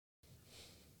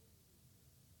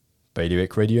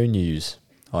Bailiwick Radio News.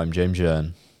 I'm James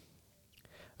Yearn.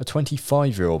 A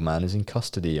 25-year-old man is in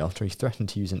custody after he threatened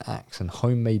to use an axe and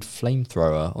homemade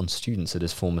flamethrower on students at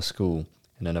his former school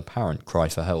in an apparent cry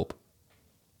for help.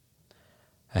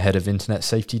 Ahead of Internet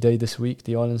Safety Day this week,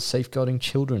 the island's Safeguarding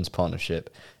Children's Partnership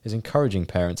is encouraging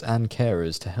parents and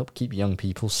carers to help keep young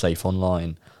people safe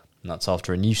online. And that's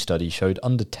after a new study showed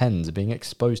under 10s are being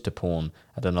exposed to porn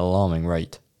at an alarming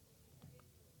rate.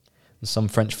 And some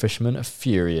French fishermen are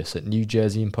furious at New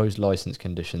Jersey imposed licence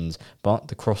conditions, but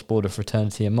the cross-border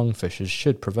fraternity among fishers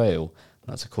should prevail.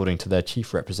 That's according to their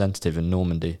chief representative in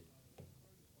Normandy.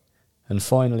 And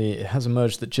finally, it has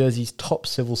emerged that Jersey's top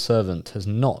civil servant has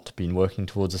not been working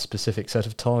towards a specific set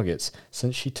of targets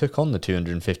since she took on the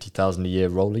 $250,000 a year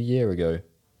role a year ago.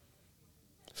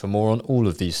 For more on all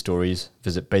of these stories,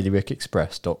 visit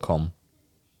bailiwickexpress.com.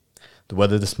 The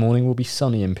weather this morning will be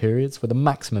sunny in periods with a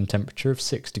maximum temperature of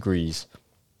 6 degrees.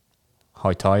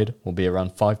 High tide will be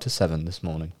around 5 to 7 this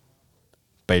morning.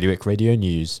 Bailiwick Radio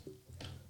News.